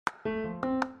Hi,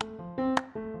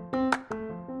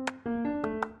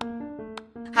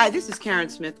 this is Karen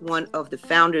Smith, one of the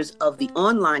founders of the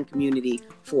online community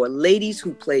for ladies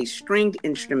who play stringed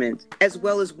instruments, as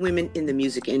well as women in the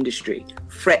music industry,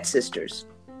 Fret Sisters.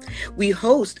 We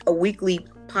host a weekly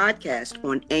podcast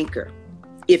on Anchor.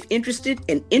 If interested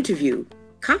in interview,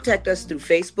 contact us through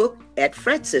Facebook at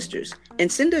Fret Sisters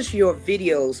and send us your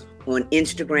videos on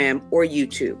Instagram or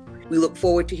YouTube. We look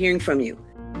forward to hearing from you.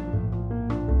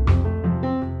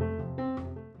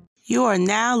 You are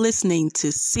now listening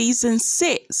to Season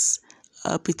 6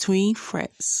 of Between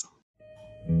Frets.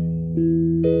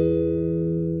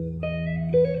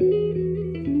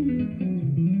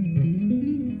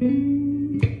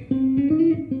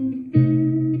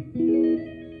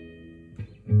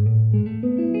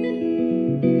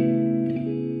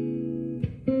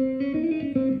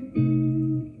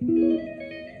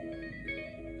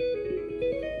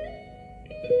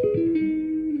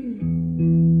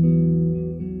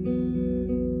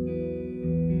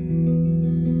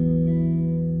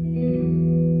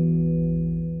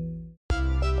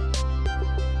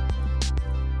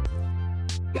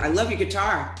 I love your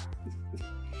guitar.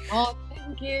 Oh,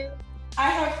 thank you. I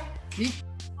have. You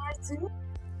too?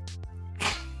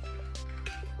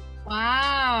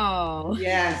 Wow.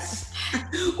 Yes.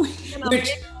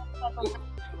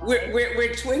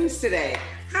 we're twins today.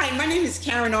 Hi, my name is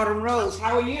Karen Autumn Rose.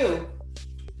 How are you?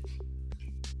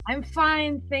 I'm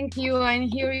fine, thank you. I'm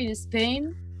here in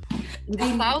Spain, in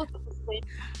the south of Spain.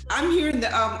 I'm here in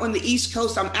the on the East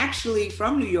Coast. I'm actually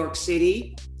from New York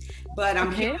City, but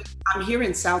I'm here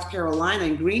in South Carolina,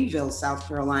 in Greenville, South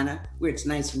Carolina, where it's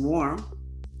nice and warm.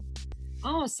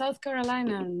 Oh, South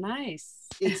Carolina, nice.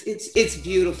 It's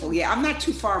beautiful. Yeah, I'm not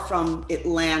too far from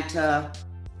Atlanta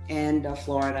and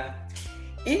Florida.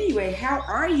 Anyway, how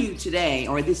are you today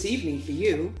or this evening for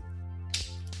you?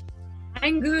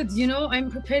 I'm good. You know, I'm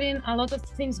preparing a lot of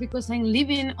things because I'm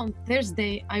leaving on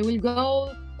Thursday. I'm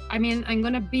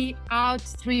gonna be out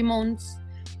 3 months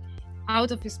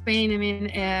out of Spain.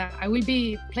 I will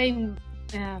be playing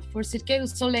for Cirque du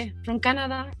Soleil from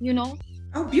Canada, you know.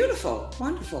 Oh, beautiful.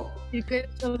 Wonderful. Cirque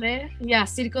du Soleil. Yeah,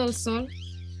 Cirque du Soleil.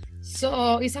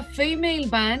 So it's a female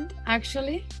band,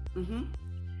 actually. Mm-hmm.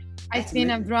 I think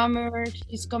a drummer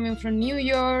is coming from New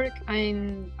York,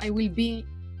 and I will be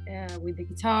with the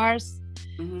guitars.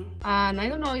 Mm-hmm. And I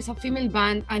don't know, it's a female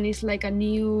band, and it's like a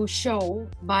new show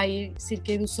by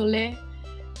Cirque du Soleil.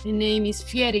 The name is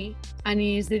Fieri, and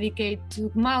it's dedicated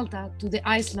to Malta, to the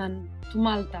island, to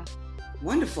Malta.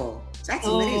 Wonderful. That's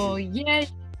amazing. Oh,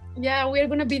 yeah, we're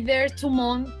gonna be there 2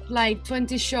 months, like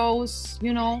 20 shows,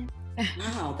 you know.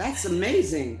 Wow, that's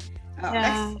amazing.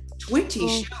 That's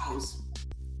 20 shows.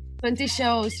 20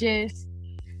 shows, yes.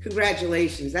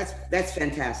 Congratulations. That's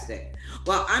fantastic.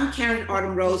 Well, I'm Karen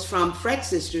Autumn Rose from Fret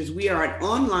Sisters. We are an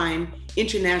online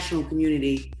international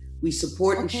community. We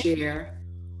support and share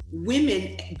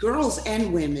women, girls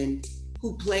and women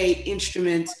who play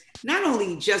instruments, not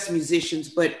only just musicians,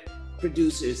 but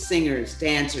producers, singers,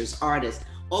 dancers, artists,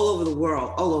 all over the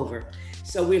world, all over.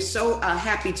 So we're so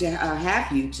happy to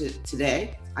have you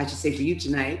today. I should say for you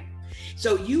tonight.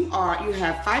 So you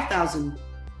have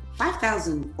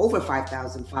over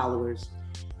 5,000 followers,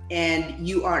 and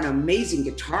you are an amazing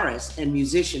guitarist and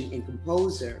musician and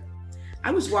composer.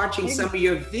 I was watching some of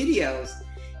your videos,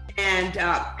 and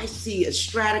I see a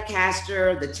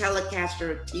Stratocaster, the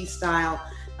Telecaster, T-style,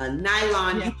 a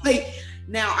nylon. Yeah.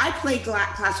 I play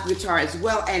classical guitar as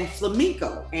well, and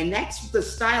flamenco, and that's the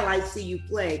style I see you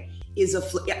play.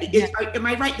 Am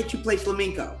I right that you play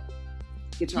flamenco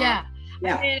guitar? Yeah.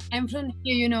 Yeah. I'm from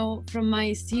here, you know, from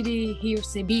my city here,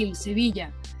 Sevilla.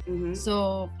 Mm-hmm.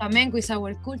 So flamenco is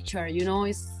our culture, you know.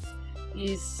 It's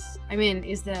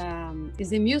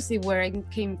the music where I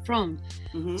came from.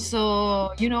 Mm-hmm.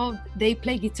 So, you know, they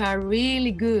play guitar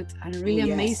really good and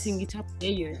really amazing guitar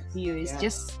player here. It's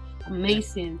just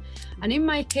amazing. And in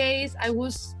my case, I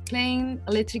was playing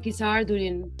electric guitar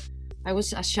I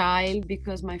was a child,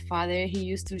 because my father, he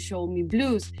used to show me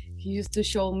blues. He used to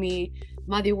show me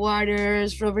Muddy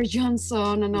Waters, Robert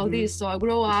Johnson, and all this. So I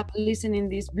grew up listening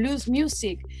this blues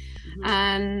music. Mm-hmm.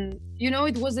 And, you know,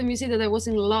 it was the music that I was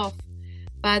in love.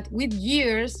 But with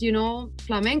years, you know,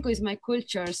 flamenco is my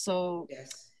culture. So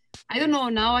I don't know,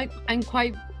 now I'm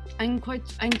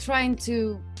trying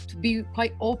to be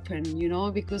quite open, you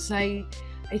know, because I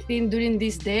think during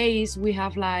these days we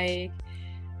have like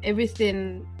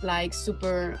everything like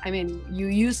super, you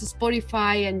use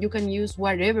Spotify and you can use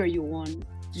whatever you want,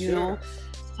 you know.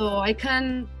 So I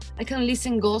can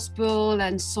listen gospel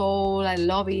and soul, I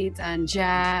love it, and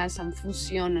jazz and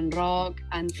fusion and rock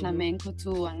and flamenco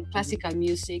too, and classical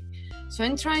music. So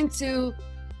I'm trying to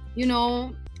you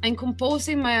know, I'm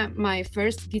composing my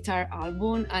first guitar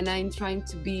album, and I'm trying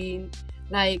to be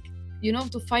like, you know,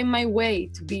 to find my way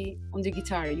to be on the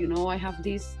guitar. You know, I have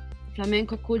this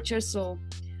flamenco culture, so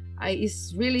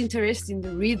it's really interesting,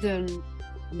 the rhythm,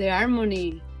 the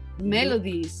harmony,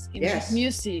 melodies in this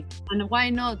music, and why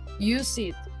not use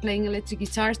it playing electric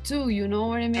guitar too? You know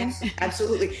what I mean?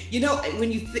 Absolutely. You know,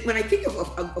 when I think of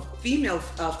a female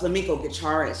flamenco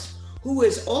guitarist who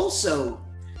is also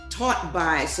taught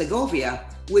by Segovia,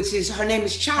 which is, her name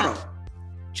is Charo.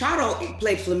 Charo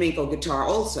played flamenco guitar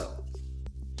also.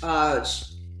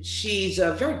 She's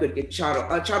a very good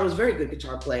guitar. Charo's a very good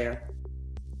guitar player.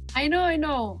 I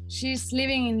know. She's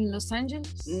living in Los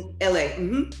Angeles? LA.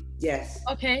 Yes.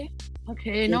 Okay,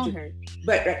 I know her.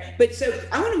 But so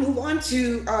I want to move on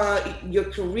to your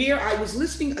career. I was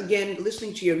listening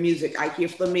to your music. I hear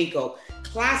flamenco,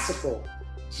 classical,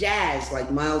 jazz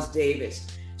like Miles Davis,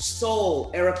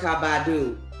 soul, Erykah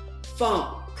Badu,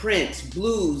 funk, Prince,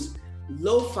 blues,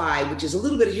 lo-fi, which is a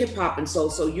little bit of hip hop and soul.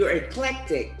 So you're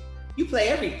eclectic. You play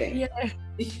everything. Yeah.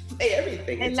 You play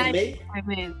everything. It's amazing. I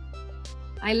mean,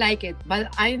 I like it,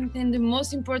 but I think the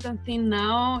most important thing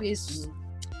now is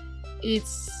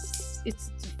it's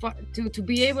to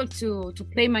be able to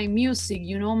play my music,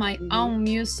 you know, my own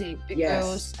music,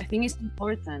 because I think it's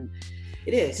important.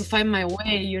 It is to find my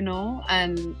way, you know,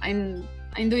 and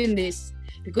I'm doing this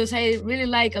because I really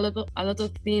like a lot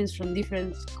of things from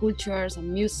different cultures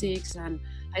and musics, and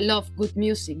I love good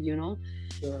music, you know.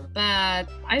 Sure. But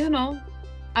I don't know.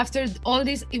 After all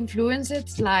these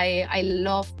influences, like I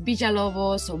love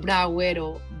Villalobos or Brouwer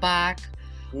or Bach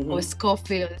or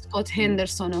Scofield, Scott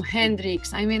Henderson or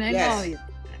Hendrix. I mean, I love it.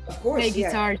 Of course, play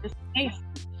guitar, just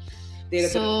amazing.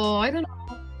 So I don't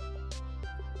know,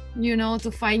 you know, to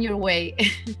find your way.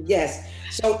 Yes.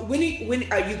 So when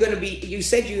are you going to be? You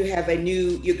said you're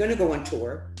going to go on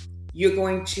tour. You're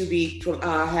going to be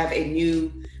have a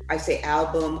new, I say,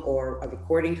 album or a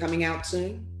recording coming out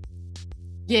soon.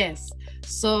 Yes.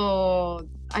 So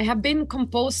I have been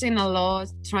composing a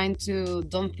lot, trying to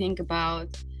don't think about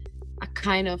a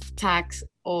kind of tax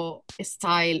or a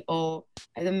style, or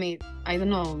I don't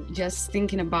know, just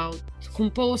thinking about to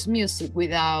compose music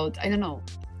without, I don't know.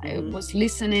 I was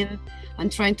listening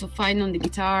and trying to find on the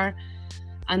guitar,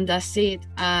 and that's it.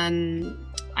 And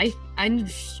I'm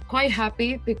quite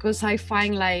happy because I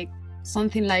find like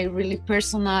something like really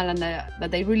personal and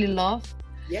that I really love.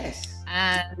 Yes.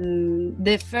 And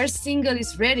the first single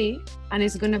is ready and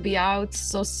it's gonna be out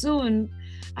so soon,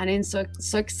 and I'm so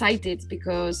excited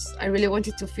because I really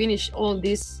wanted to finish all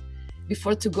this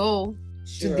before to go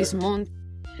to this month.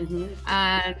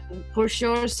 And for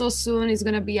sure so soon it's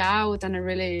gonna be out, and I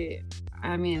really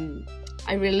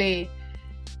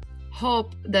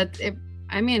hope that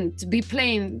to be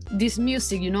playing this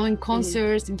music, you know, in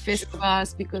concerts, in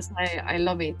festivals, because I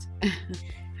love it.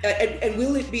 And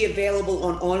will it be available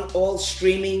on all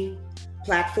streaming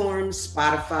platforms,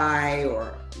 Spotify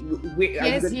or?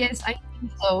 Yes, I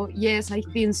think so. Yes, I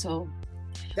think so.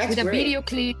 That's with great. A video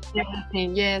clip,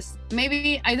 everything. Yes,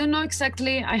 maybe I don't know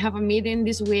exactly. I have a meeting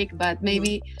this week, but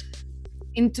maybe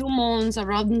in 2 months,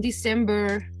 around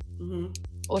December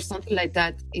or something like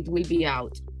that, it will be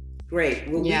out. Great.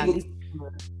 Well,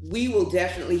 we will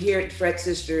definitely hear it, Fret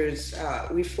Sisters.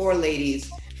 We're 4 ladies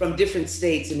from different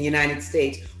states in the United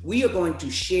States. We are going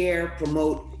to share,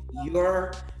 promote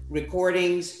your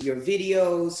recordings, your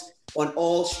videos on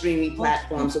all streaming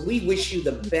platforms. So we wish you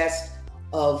the best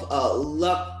of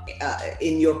luck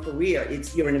in your career.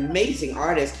 You're an amazing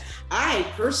artist. I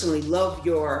personally love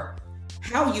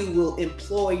how you will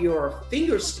employ your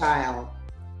finger style,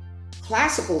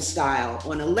 classical style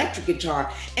on electric guitar,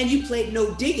 and you played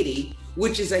No Diggity,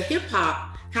 which is a hip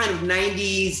hop kind of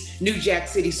 90s New Jack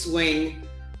City swing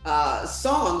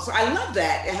song. So I love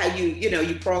that, how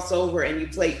you cross over and you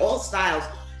play all styles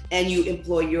and you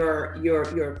employ your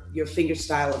finger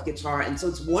style of guitar. And so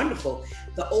it's wonderful,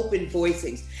 the open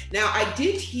voicings. Now I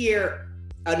did hear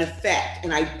an effect,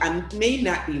 and I may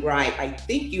not be right. I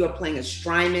think you are playing a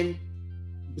Strymon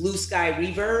Blue Sky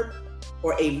reverb,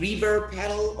 or a reverb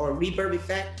pedal or reverb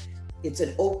effect. It's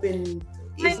an open.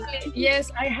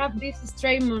 Yes, I have this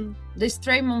Strymon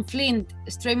Flint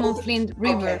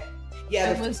reverb. Okay.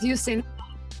 Yeah, I was using.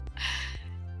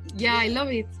 Yeah, I love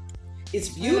it. It's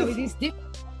beautiful.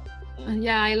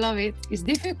 I love it. It's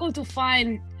difficult to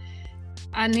find,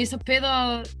 and it's a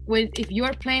pedal if you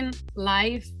are playing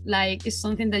live, like it's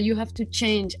something that you have to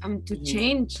change.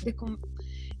 Change the.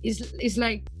 It's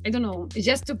like, I don't know. It's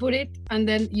just to put it and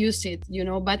then use it, you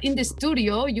know. But in the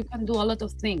studio, you can do a lot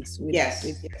of things with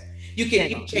it. You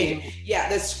can change it. Yeah,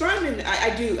 the Strymon,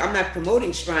 I do. I'm not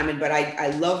promoting Strymon, but I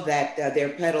love that their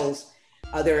pedals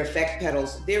Their effect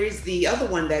pedals. There is the other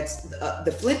one that's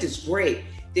the Flint is great.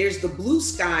 There's the Blue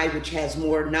Sky, which has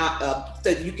more so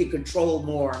you can control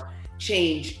more,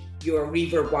 change your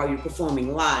reverb while you're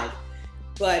performing live.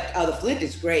 But the Flint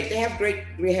is great. They have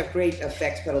great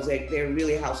effects pedals. They're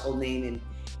really a household name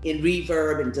in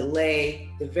reverb and delay.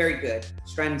 They're very good.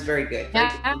 Strymon's very good.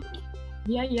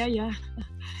 Yeah.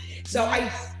 So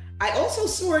I also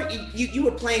saw you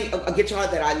were playing a guitar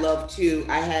that I love too.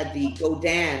 I had the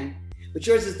Godin, but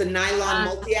yours is the nylon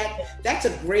multi-act. That's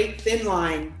a great thin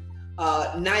line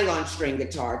nylon string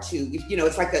guitar too. You know,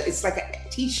 it's like a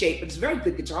T shape, but it's a very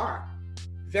good guitar.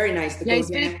 Very nice. Yeah, it's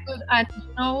very good. And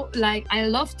you know, like I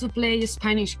love to play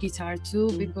Spanish guitar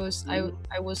too, because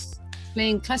I was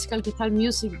playing classical guitar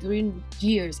music during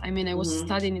years. I mean, I was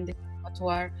studying in the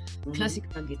conservatoire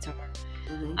classical guitar,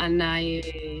 and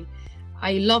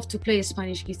I love to play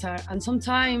Spanish guitar. And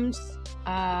sometimes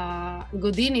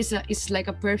Godin is like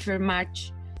a perfect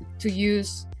match to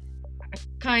use a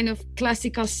kind of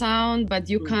classical sound, but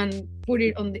you can put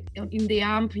it in the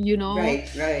amp, you know.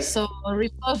 Right. So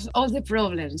resolves all the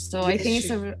problems. So I think it's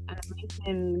an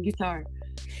amazing guitar.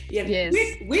 Yeah. Yes.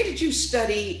 Where did you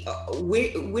study?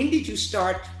 When did you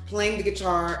start playing the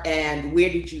guitar, and where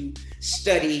did you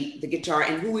study the guitar,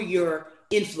 and who were your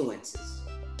influences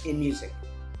in music?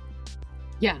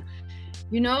 Yeah,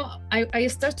 you know, I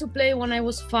started to play when I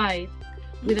was 5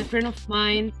 with a friend of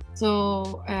mine.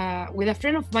 So with a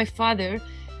friend of my father,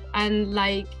 and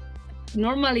like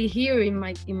normally here in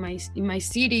my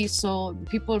city, so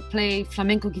people play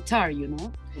flamenco guitar, you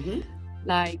know,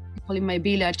 like people in my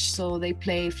village, so they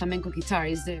play flamenco guitar.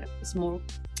 It's more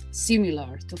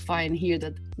similar to find here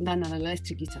than an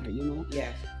electric guitar, you know.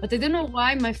 Yeah. But I don't know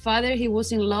why my father, he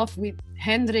was in love with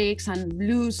Hendrix and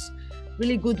blues,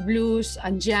 really good blues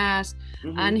and jazz,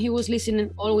 and he was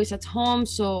listening always at home.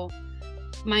 So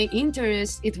my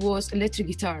interest, it was electric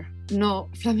guitar, no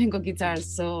flamenco guitar.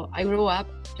 So I grew up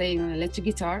playing an electric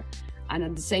guitar, and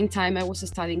at the same time I was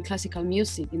studying classical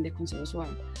music in the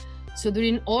conservatoire. So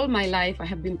during all my life I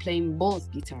have been playing both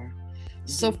guitar.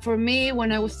 So for me,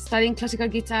 when I was studying classical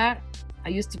guitar, I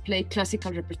used to play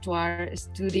classical repertoire,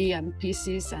 study and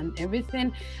pieces and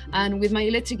everything. And with my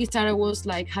electric guitar, I was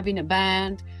like having a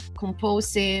band,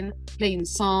 composing, playing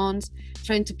songs,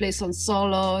 trying to play some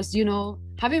solos, you know,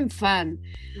 having fun.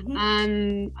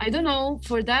 And I don't know,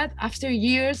 for that, after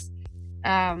years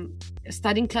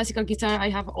studying classical guitar, I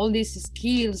have all these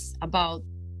skills about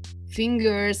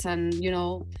fingers and, you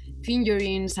know,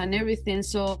 fingerings and everything.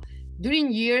 So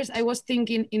during years, I was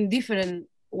thinking in different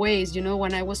ways, you know.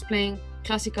 When I was playing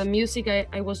classical music,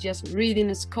 I was just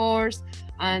reading scores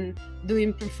and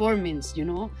doing performance, you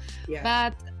know. Yes.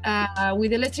 But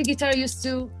with electric guitar, I used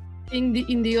to think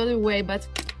in the other way. But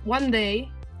one day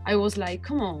I was like,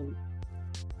 come on,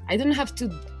 I don't have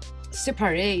to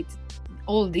separate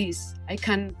all this. I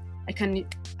can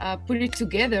put it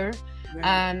together. Right.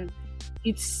 And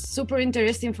it's super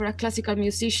interesting for a classical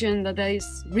musician that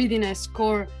is reading a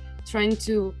score, trying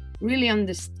to really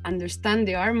understand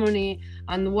the harmony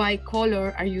and what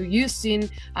color are you using,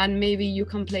 and maybe you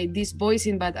can play this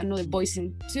voicing but another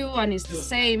voicing too, and it's the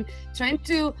same. Trying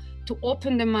to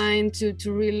open the mind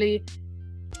to really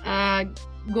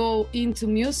go into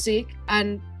music.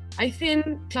 And I think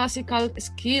classical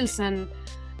skills and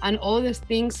other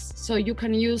things, so you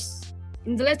can use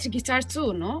in the electric guitar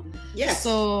too, no? Yes.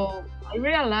 So I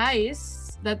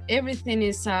realized that everything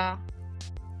is I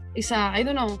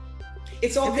don't know.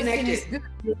 It's all connected. Good,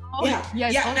 you know?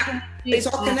 It's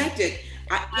all connected.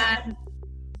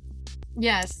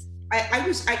 Yes. I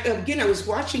was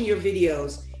watching your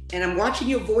videos, and I'm watching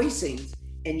your voicings,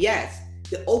 and yes,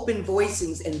 the open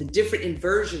voicings and the different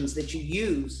inversions that you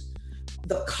use,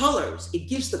 the colors, it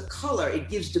gives the color, it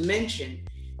gives dimension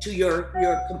to your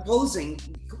composing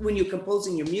when you're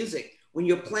composing your music, when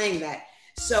you're playing that.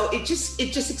 So it just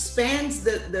expands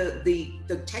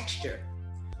the texture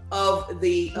of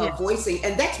the voicing,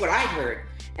 and that's what I heard.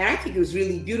 And I think it was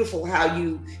really beautiful how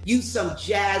you use some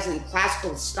jazz and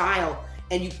classical style,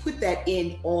 and you put that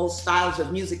in all styles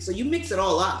of music. So you mix it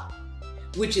all up,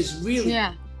 which is really,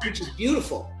 which is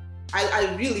beautiful.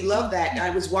 I really love that. I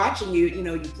was watching you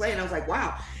play, and I was like,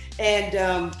 wow. And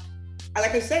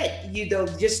like I said,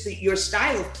 your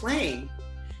style of playing,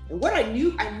 and what I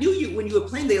knew you when you were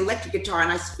playing the electric guitar,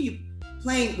 and I see you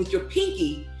playing with your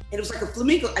pinky. And it was like a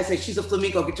flamenco. I said she's a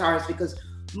flamenco guitarist, because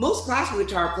most classical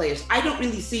guitar players, I don't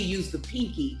really see use the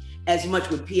pinky as much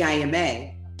with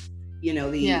PIMA, you know,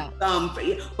 the thumb.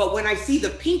 But when I see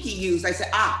the pinky used, I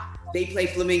say, they play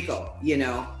flamenco, you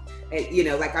know.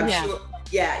 Like I'm sure,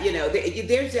 you know,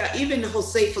 there's even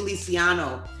Jose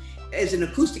Feliciano as an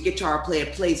acoustic guitar player,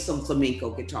 plays some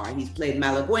flamenco guitar. He's played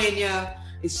Malagueña.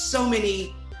 It's so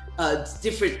many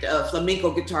different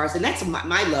flamenco guitars, and that's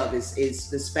my love is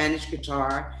the Spanish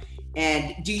guitar.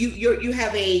 And do you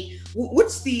have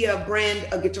what's the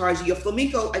brand of guitars? Your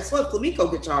flamenco, I saw a flamenco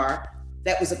guitar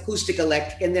that was acoustic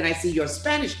electric, and then I see your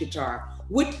Spanish guitar.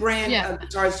 What brand of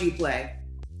guitars do you play?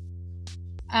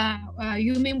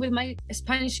 You mean with my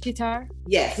Spanish guitar?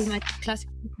 Yes. With my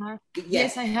classical guitar?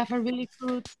 Yes, I have a really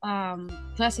good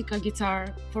classical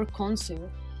guitar for concert,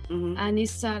 and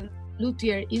it's a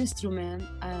luthier instrument.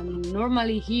 And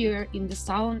normally here in the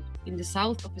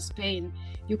south of Spain,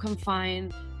 you can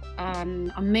find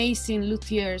amazing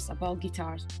luthiers about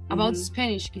guitars, about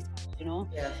Spanish guitars, you know.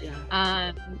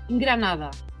 In Granada,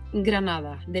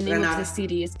 the name of the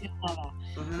city is Granada.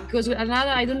 Because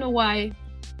Granada, I don't know why,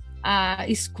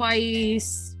 it's quite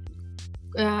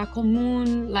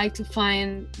common, like, to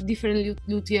find different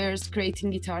luthiers creating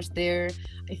guitars there.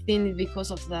 I think because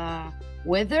of the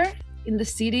weather in the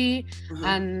city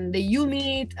and the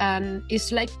humid, and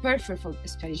it's like perfect for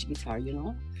Spanish guitar, you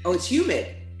know. Oh, it's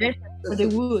humid. Perfect for the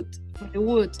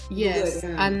wood, yes.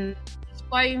 And it's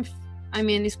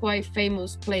quite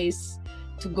famous place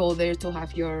to go there to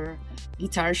have your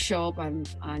guitar shop and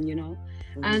you know.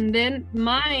 And then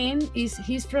mine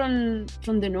he's from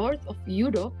the north of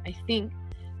Europe, I think.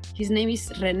 His name is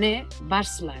René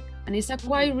Barslac, and he's a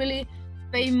quite really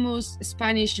famous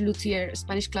Spanish luthier,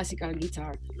 Spanish classical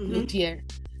guitar luthier.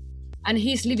 And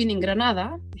he's living in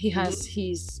Granada. He has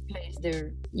his place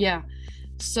there. Yeah.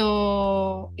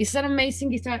 So it's an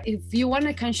amazing guitar. If you want,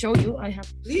 I can show you. I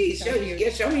have. Please show me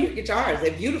your guitars.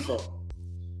 They're beautiful.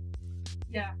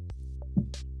 Yeah.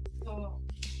 So.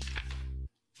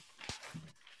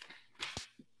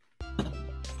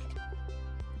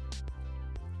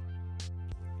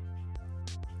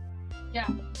 Yeah.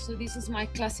 So this is my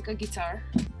classical guitar.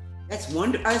 That's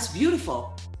wonderful. That's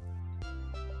beautiful.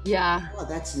 Yeah. Oh,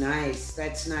 that's nice.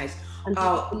 That's nice. And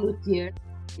luthier.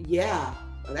 Yeah.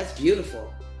 Oh, that's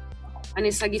beautiful. And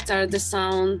it's a guitar, the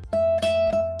sound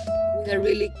with a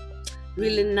really,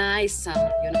 really nice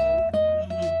sound, you know.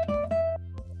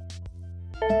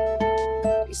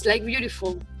 It's like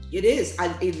beautiful. It is.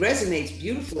 It resonates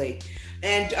beautifully.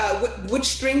 And which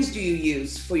strings do you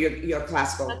use for your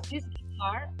classical? But this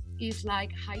guitar is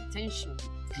like high tension.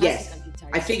 Yes. Guitar.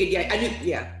 I figured. Yeah. I knew.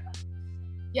 Yeah.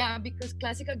 Yeah, because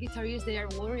classical guitarists, they are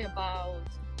worried about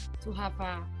to have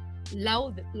a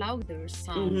louder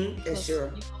sound. Because, sure.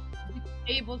 You know, to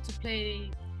be able to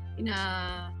play in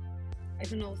a, I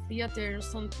don't know, theater or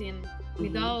something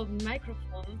without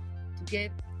microphone to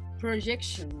get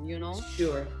projection, you know.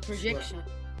 Sure. Projection.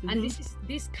 Sure. And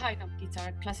this kind of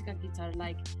guitar, classical guitar,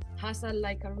 like has a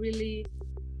really,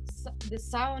 the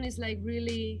sound is like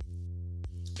really.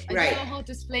 I don't know how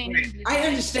to explain it. I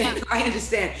understand. Yeah. I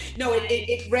understand. No,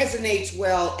 it resonates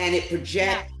well and it projects.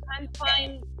 Yeah, and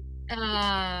find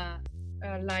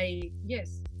like,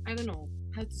 yes, I don't know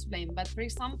how to explain, but for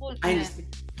example,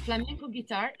 flamenco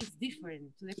guitar is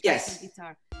different to the classical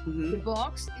guitar. The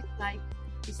box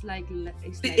is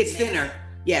it's thinner.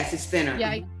 Yes, it's thinner.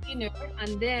 Yeah, it's thinner,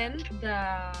 and then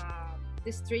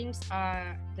the strings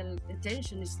are the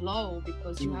tension is low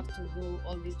because you have to do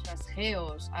all these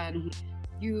rasgueos and.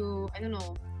 I don't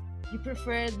know, you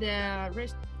prefer the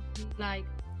rest, like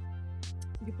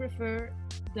you prefer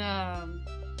the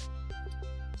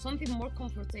something more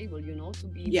comfortable, you know, to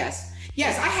be. Yes,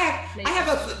 I have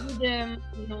a.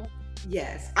 You know.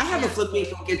 Yes, I have a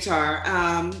flamenco guitar.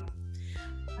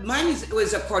 Mine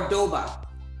was a Cordoba.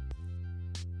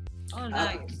 Oh,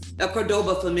 nice. A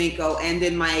Cordoba flamenco, and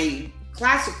then my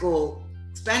classical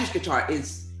Spanish guitar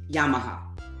is Yamaha.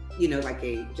 You know, like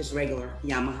a just regular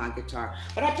Yamaha guitar.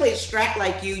 But I play Strat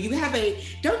like you.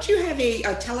 Don't you have a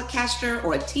Telecaster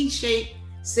or a T-shape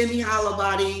semi-hollow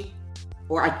body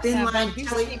or a thin line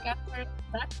Tele?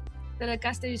 That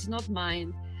Telecaster is not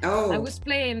mine. Oh. I was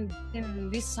playing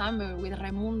in this summer with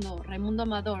Raimundo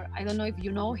Amador. I don't know if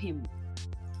you know him.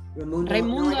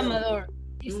 Raimundo Amador.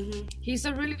 He's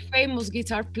a really famous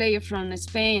guitar player from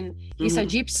Spain. He's a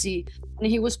gypsy, and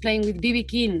he was playing with B.B.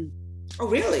 King. Oh,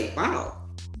 really? Wow.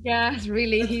 Yeah,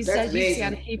 really. He's a gypsy,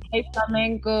 and he plays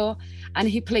flamenco, and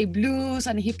he plays blues,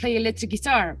 and he plays electric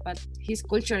guitar. But his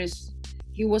culture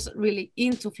he was really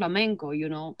into flamenco, you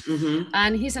know.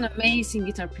 And he's an amazing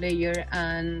guitar player,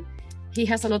 and he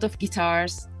has a lot of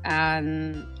guitars.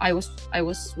 And I was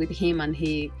with him, and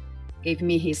he gave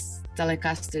me his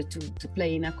Telecaster to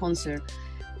play in a concert.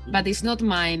 but it's not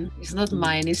mine. It's not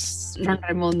mine. It's from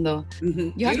Raimundo.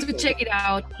 You have to check it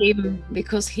out, him,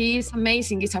 because he is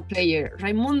amazing guitar player.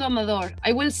 Raimundo Amador.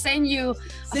 I will send you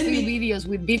a few videos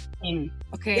with him.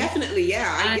 Okay. Definitely,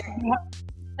 yeah.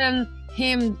 And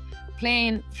him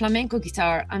playing flamenco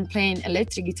guitar and playing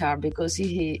electric guitar because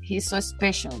he's so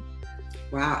special.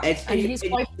 Wow. And he's a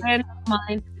friend of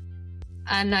mine,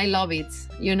 and I love it.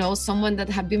 You know, someone that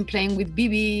have been playing with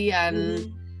Bibi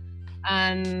and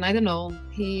I don't know,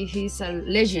 he's a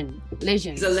legend.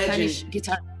 He's a legend. Spanish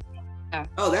guitar. Yeah.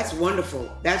 Oh, that's wonderful.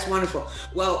 That's wonderful.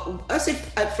 Well, us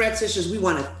at Fret Sisters, we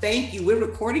want to thank you. We're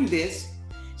recording this.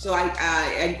 So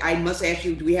I must ask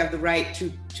you, do we have the right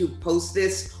to post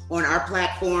this on our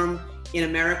platform in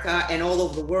America and all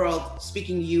over the world,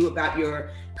 speaking to you about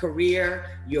your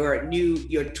career, your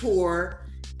tour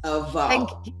of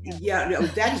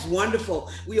that is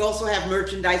wonderful. We also have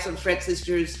merchandise on Fret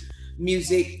Sisters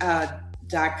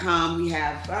music.com. We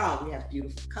have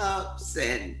beautiful cups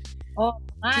and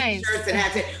nice t-shirts and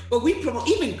hats. But we promote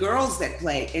even girls that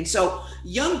play. And so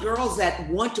young girls that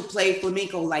want to play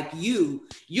flamenco like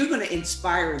you're going to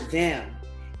inspire them.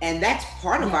 And that's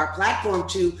part of our platform,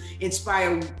 to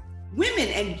inspire women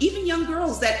and even young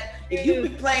girls that if you've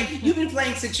been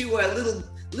playing since you were a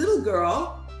little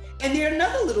girl. And there are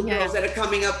another little girls that are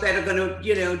coming up that are gonna,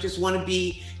 just want to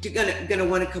be, gonna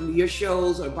want to come to your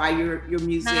shows or buy your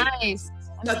music. Nice.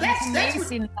 So that's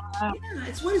amazing.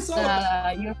 It's what it's all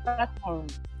about. Your platform,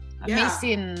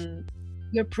 amazing.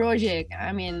 Your project.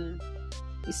 I mean,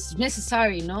 it's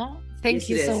necessary, no? Thank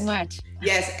you so much.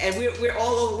 Yes, and we're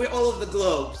all over the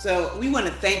globe. So we want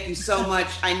to thank you so much.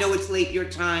 I know it's late your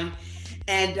time.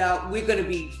 And we're going to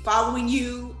be following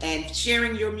you and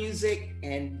sharing your music,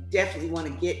 and definitely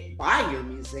want to buy your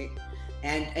music.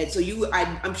 And so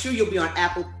I'm sure you'll be on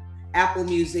Apple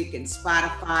Music and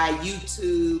Spotify,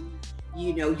 YouTube.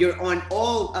 You're on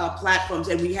all platforms,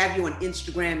 and we have you on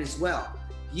Instagram as well.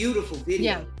 Beautiful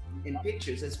video and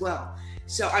pictures as well.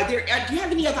 So do you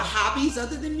have any other hobbies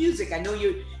other than music? I know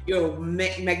you're a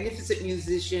magnificent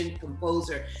musician,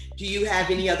 composer. Do you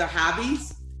have any other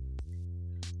hobbies?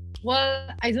 Well,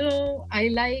 I don't know. I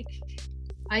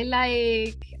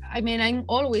mean, I'm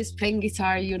always playing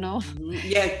guitar,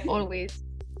 Yeah. Always.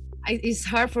 It's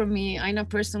hard for me. I'm a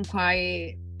person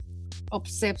quite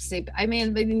obsessive. I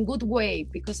mean, but in good way,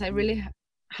 because I really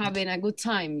having a good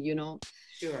time,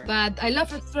 Sure. But I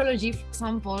love astrology, for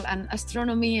example, and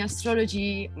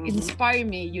astrology inspire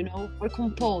me, for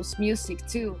compose music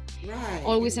too. Right.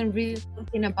 Always I'm really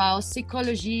thinking about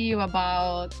psychology,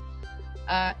 about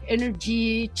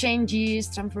energy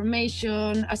changes,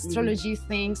 transformation, astrology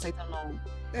things. I don't know.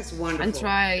 That's wonderful.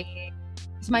 And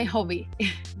it's my hobby.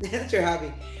 That's your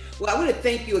hobby. Well, I want to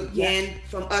thank you again.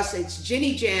 From us, it's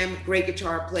Jenny Jam, great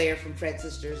guitar player from Fret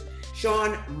Sisters,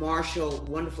 Sean Marshall,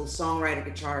 wonderful songwriter,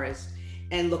 guitarist,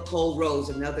 and Nicole Rose,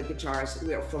 another guitarist.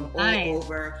 We are from all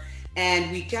over.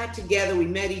 And we got together, we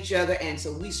met each other, and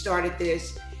so we started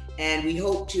this, and we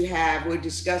hope to we're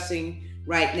discussing,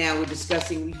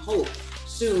 we hope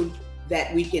soon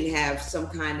that we can have some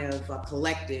kind of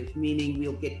collective, meaning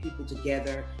we'll get people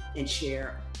together and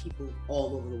share people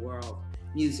all over the world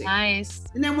music. Nice.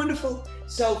 Isn't that wonderful?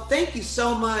 So thank you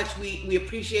so much. We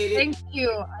appreciate it. Thank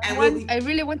you. I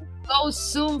really want to go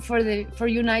soon for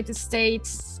United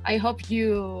States. I hope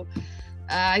you.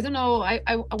 I don't know. I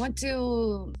want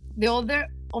to. The other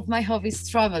of my hobbies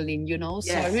traveling.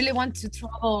 So I really want to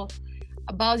travel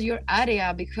about your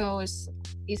area because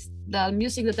it's the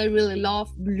music that I really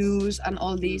love, blues and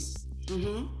all this.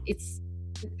 It's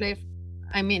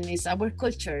our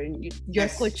culture, your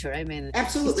culture. I mean,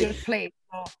 absolutely. It's your place.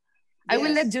 So I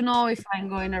will let you know if I'm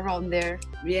going around there.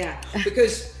 Yeah,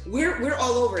 because we're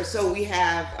all over. So we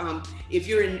have, if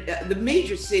you're in the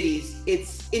major cities,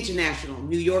 it's international.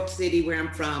 New York City, where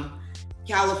I'm from,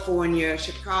 California,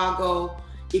 Chicago.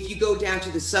 If you go down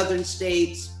to the southern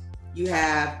states, you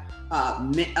have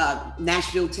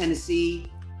Nashville, Tennessee.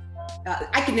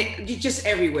 I can just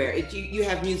everywhere. You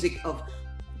have music of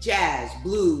jazz,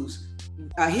 blues,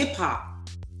 hip hop.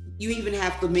 You even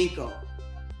have flamenco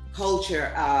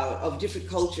culture of different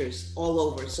cultures all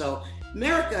over. So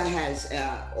America has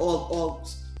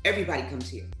everybody comes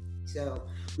here. So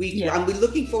we're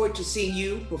looking forward to seeing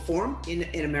you perform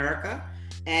in America,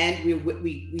 and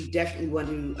we definitely want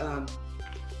to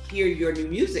hear your new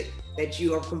music that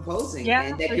you are composing.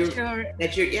 And that you're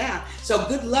so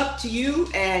good luck to you,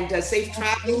 and safe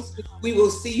travels. We will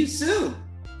see you soon.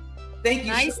 Thank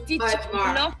you so much,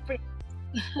 Mar.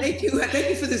 Thank you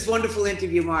for this wonderful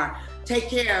interview, Mar. Take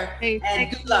care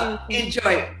and good luck.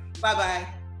 Enjoy. Bye-bye.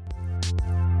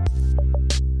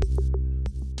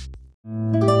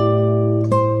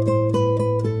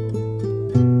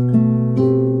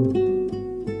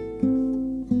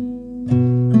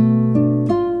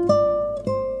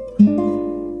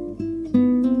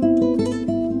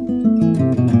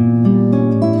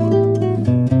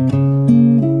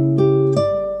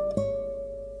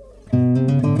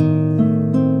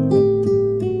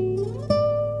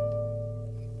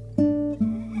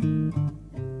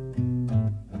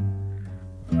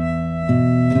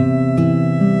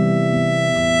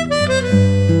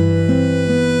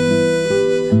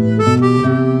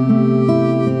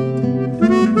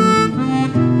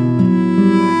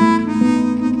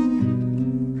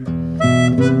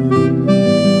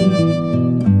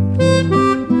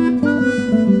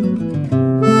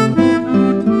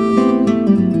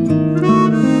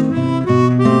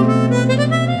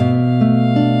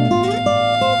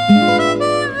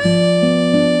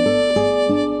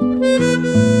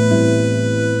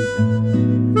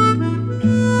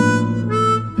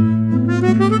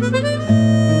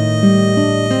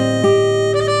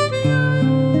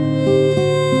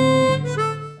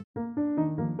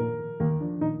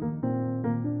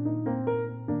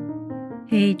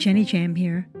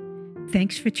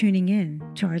 Thanks for tuning in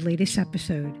to our latest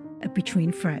episode of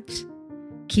Between Frets.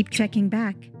 Keep checking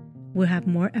back. We'll have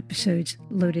more episodes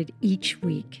loaded each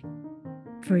week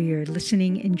for your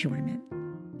listening enjoyment.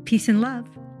 Peace and love.